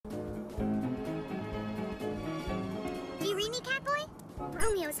me, Catboy?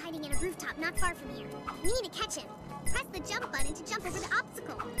 Romeo's hiding in a rooftop not far from here. We need to catch him. Press the jump button to jump over the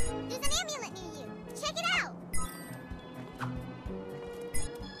obstacle. There's an amulet near you. Check it out.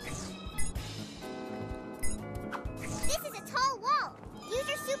 This is a tall wall. Use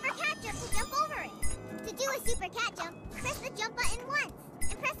your super cat jump to jump over it. To do a super cat jump, press the jump button once,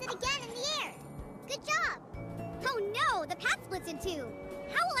 and press it again in the air. Good job. Oh no, the path splits in two.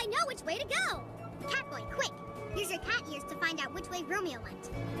 How will I know which way to go? Catboy, quick. Use your cat ears to find out which way Romeo went.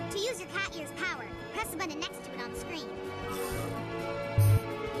 To use your cat ears power, press the button next to it on the screen.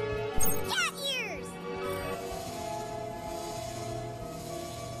 Cat ears!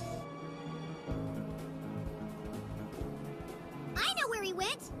 I know where he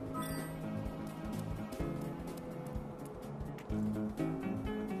went!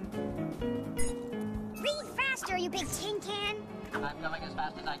 Read faster, you big tin can! I'm going as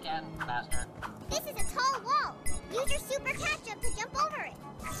fast as I can, Master. This is a tall wall. Use your super cat jump to jump over it.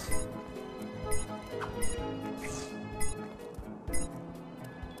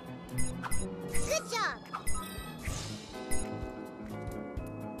 Good job.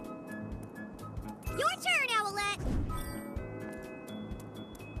 Your turn, Owlette.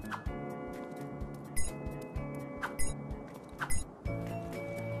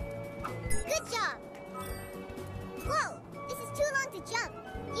 Good job. Whoa, this is too long to jump.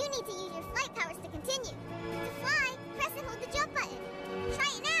 You need to use your flight powers to continue. To fly, press and hold the jump button. Try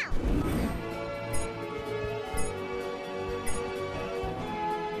it now.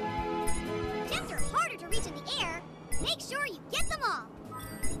 Jumps are harder to reach in the air. Make sure you get them all.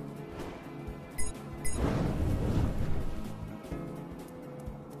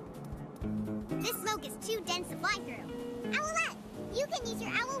 This smoke is too dense to fly through. Owlette, you can use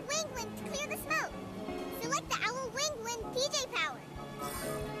your owl wing wind to clear the smoke. Select the owl wing wind ПиДжей power.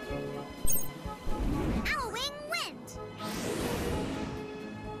 Owl wing wind.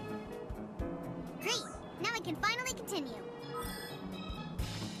 Great. Now I can finally continue.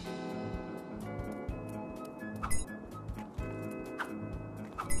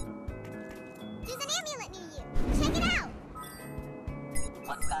 There's an amulet near you. Check it out.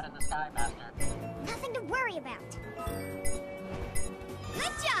 What's that in the sky, Master? Nothing to worry about.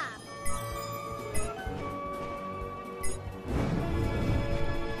 Good job.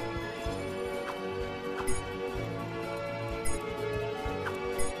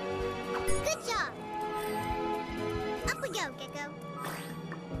 Good job. Up we go, Gecko.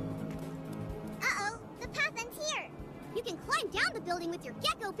 Uh-oh, the path ends here. You can climb down the building with your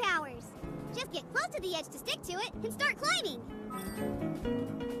Gecko powers. Just get close to the edge to stick to it and start climbing.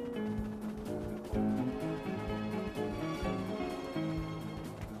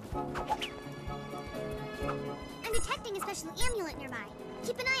 I'm detecting a special amulet nearby.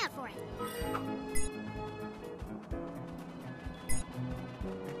 Keep an eye out for it.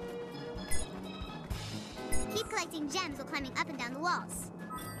 Keep collecting gems while climbing up and down the walls.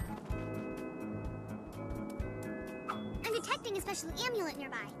 I'm detecting a special amulet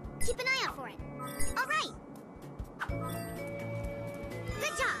nearby. Keep an eye out for it. All right.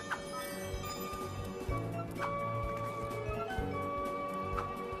 Good job.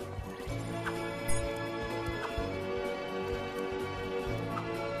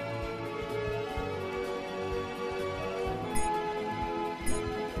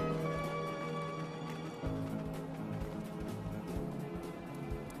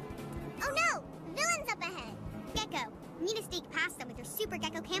 Oh no! Villain's up ahead! Gecko, you need to sneak past them with your Super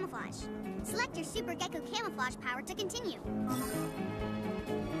Gecko Camouflage. Select your Super Gecko Camouflage power to continue.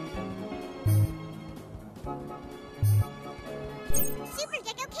 Super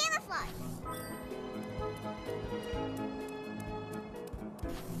Gecko Camouflage!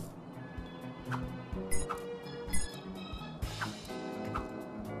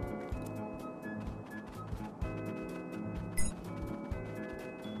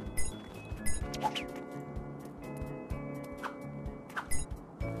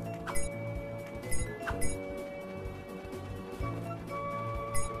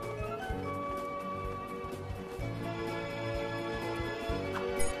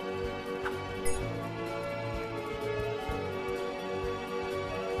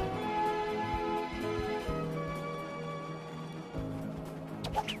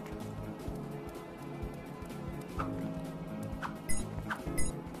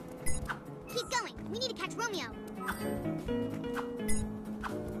 Keep going. We need to catch Romeo.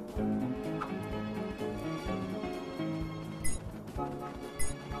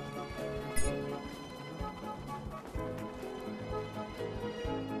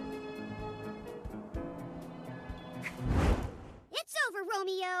 It's over,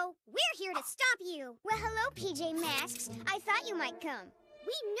 Romeo. Romeo. We're here to stop you. Well, hello, PJ Masks. I thought you might come.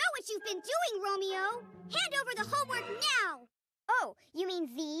 We know what you've been doing, Romeo. Hand over the homework now. Oh, you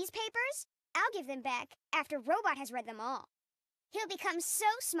mean these papers? I'll give them back after Robot has read them all. He'll become so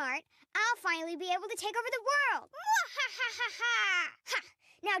smart, I'll finally be able to take over the world. Ha!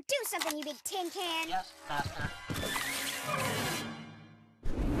 Now do something, you big tin can. Yes, Master.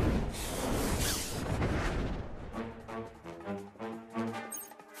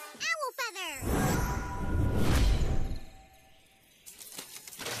 Owl feather!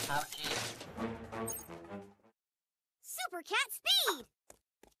 Ouchie. Super cat speed!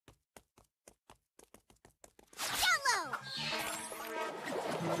 Jello!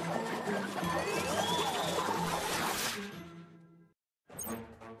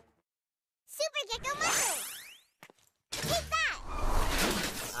 Super gecko muscle! Take that!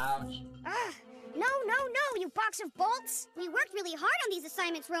 Ouch. No, you box of bolts! We worked really hard on these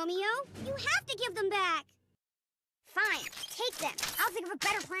assignments, Romeo. You have to give them back. Fine, take them. I'll think of a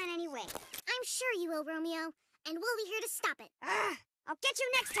better plan anyway. I'm sure you will, Romeo, and we'll be here to stop it. I'll get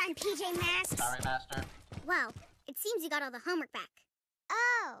you next time, PJ Masks. Sorry, Master. Well, it seems you got all the homework back.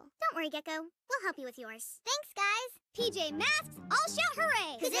 Oh. Don't worry, Gecko. We'll help you with yours. Thanks, guys. PJ Masks, all shout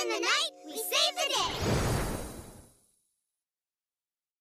hooray! 'Cause in the night, we save the day!